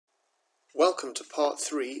Welcome to part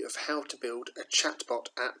 3 of how to build a chatbot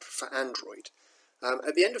app for Android.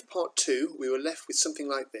 At the end of part 2 we were left with something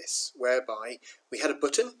like this, whereby we had a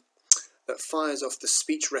button that fires off the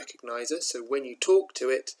speech recognizer, so when you talk to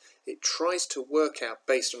it, it tries to work out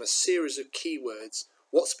based on a series of keywords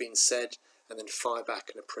what's been said and then fire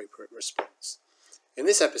back an appropriate response. In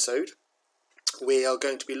this episode we are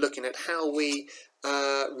going to be looking at how we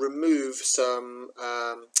remove some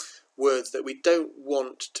words that we don't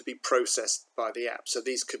want to be processed by the app. So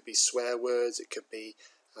these could be swear words, it could be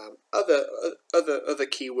other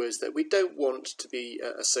keywords that we don't want to be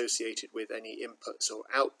associated with any inputs or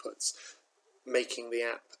outputs, making the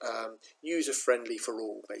app user-friendly for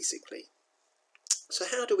all, basically. So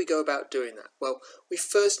how do we go about doing that? Well, we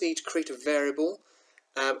first need to create a variable,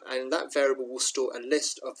 and that variable will store a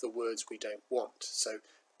list of the words we don't want. So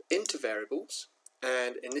into variables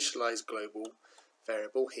and initialize global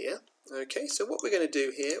variable here. Okay, so what we're going to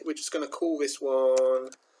do here, we're just going to call this one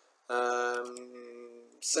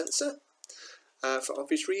sensor for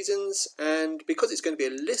obvious reasons, and because it's going to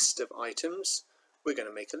be a list of items, we're going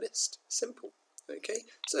to make a list. Simple. Okay,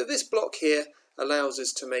 so this block here allows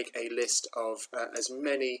us to make a list of as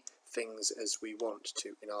many things as we want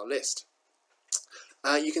to in our list.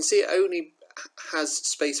 You can see it only has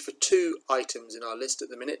space for 2 items in our list at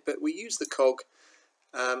the minute, but we use the cog.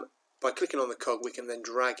 By clicking on the cog, we can then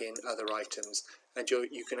drag in other items, and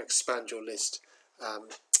you can expand your list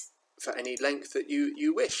for any length that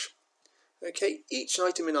you wish. Okay, each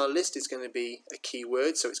item in our list is going to be a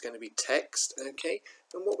keyword, so it's going to be text. Okay,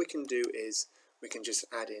 and what we can do is we can just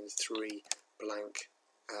add in 3 blank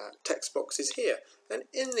text boxes here, and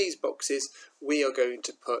in these boxes we are going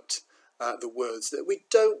to put the words that we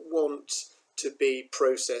don't want to be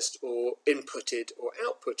processed or inputted or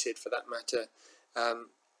outputted, for that matter,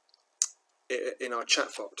 in our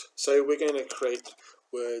chatbot. So we're going to create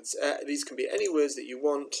words. These can be any words that you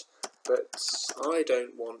want, but I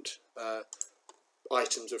don't want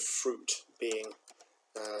items of fruit being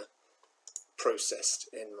processed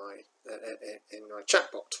in my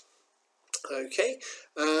chatbot. Okay,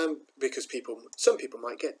 because some people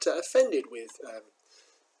might get offended with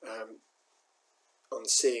on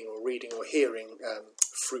seeing or reading or hearing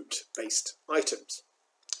fruit-based items.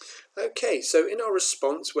 Okay, so in our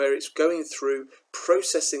response, where it's going through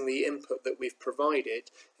processing the input that we've provided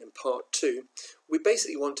in part 2, we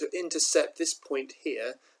basically want to intercept this point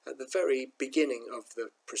here at the very beginning of the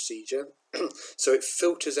procedure, so it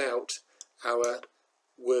filters out our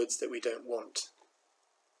words that we don't want.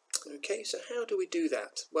 Okay, so how do we do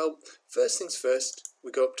that? Well, first things first,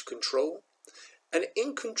 we go up to Control, and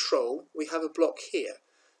in Control we have a block here.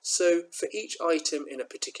 So for each item in a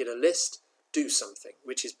particular list, do something,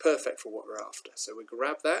 which is perfect for what we're after. So we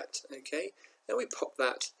grab that, okay, and we pop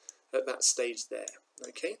that at that stage there,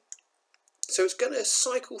 okay. So it's going to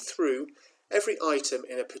cycle through every item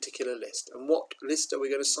in a particular list. And what list are we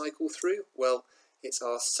going to cycle through? Well, it's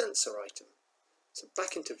our sensor item. So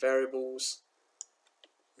back into variables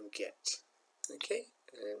and get, okay,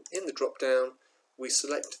 and in the drop down we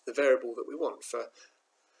select the variable that we want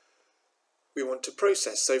to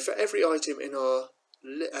process. So for every item in our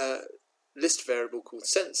list variable called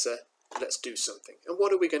sensor, let's do something. And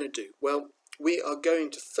what are we going to do? Well, we are going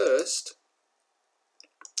to first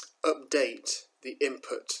update the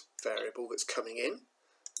input variable that's coming in.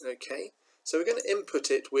 Okay, so we're going to input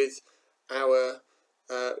it with our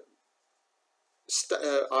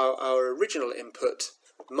original input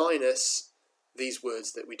minus these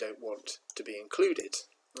words that we don't want to be included.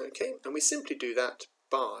 Okay, and we simply do that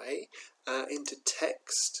by into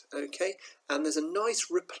text, okay, and there's a nice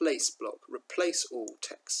replace block, replace all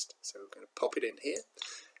text. So we're going to pop it in here,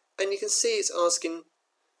 and you can see it's asking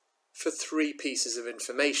for 3 pieces of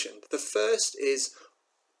information. The first is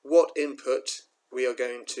what input we are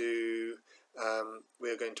going to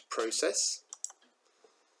process.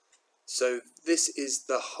 So this is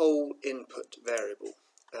the whole input variable,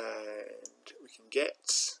 and we can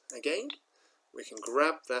get again. We can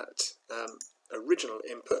grab that original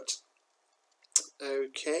input,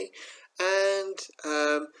 okay, and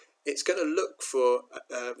it's going to look for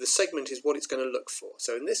the segment is what it's going to look for.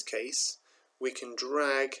 So in this case, we can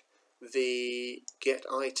drag the get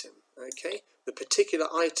item, okay, the particular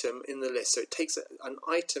item in the list. So it takes an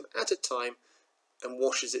item at a time and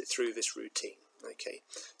washes it through this routine. Okay,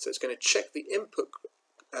 so it's going to check the input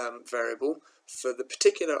variable for the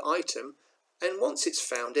particular item, and once it's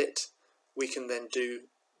found it, we can then do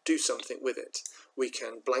something with it. We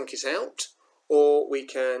can blank it out, or we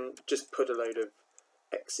can just put a load of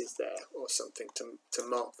X's there or something to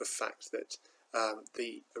mark the fact that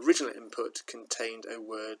the original input contained a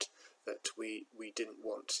word that we didn't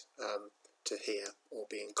want to here or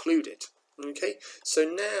be included. Okay, so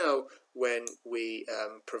now when we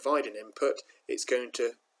provide an input, it's going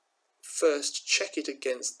to first check it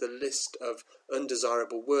against the list of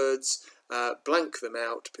undesirable words, blank them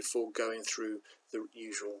out before going through the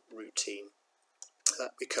usual routine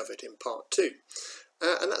that we covered in part 2.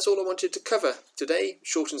 And that's all I wanted to cover today,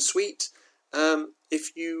 short and sweet.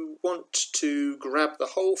 If you want to grab the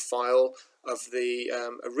whole file of the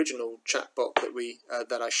original chatbot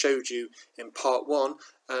that I showed you in part 1,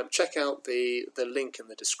 check out the link in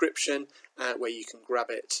the description where you can grab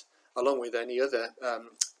it along with any other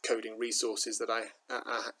coding resources that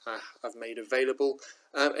I've made available,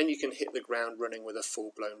 and you can hit the ground running with a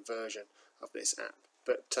full-blown version of this app.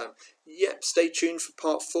 But yep, stay tuned for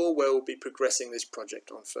part 4 where we'll be progressing this project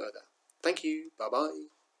on further. Thank you, bye bye.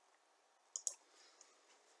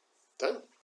 Done.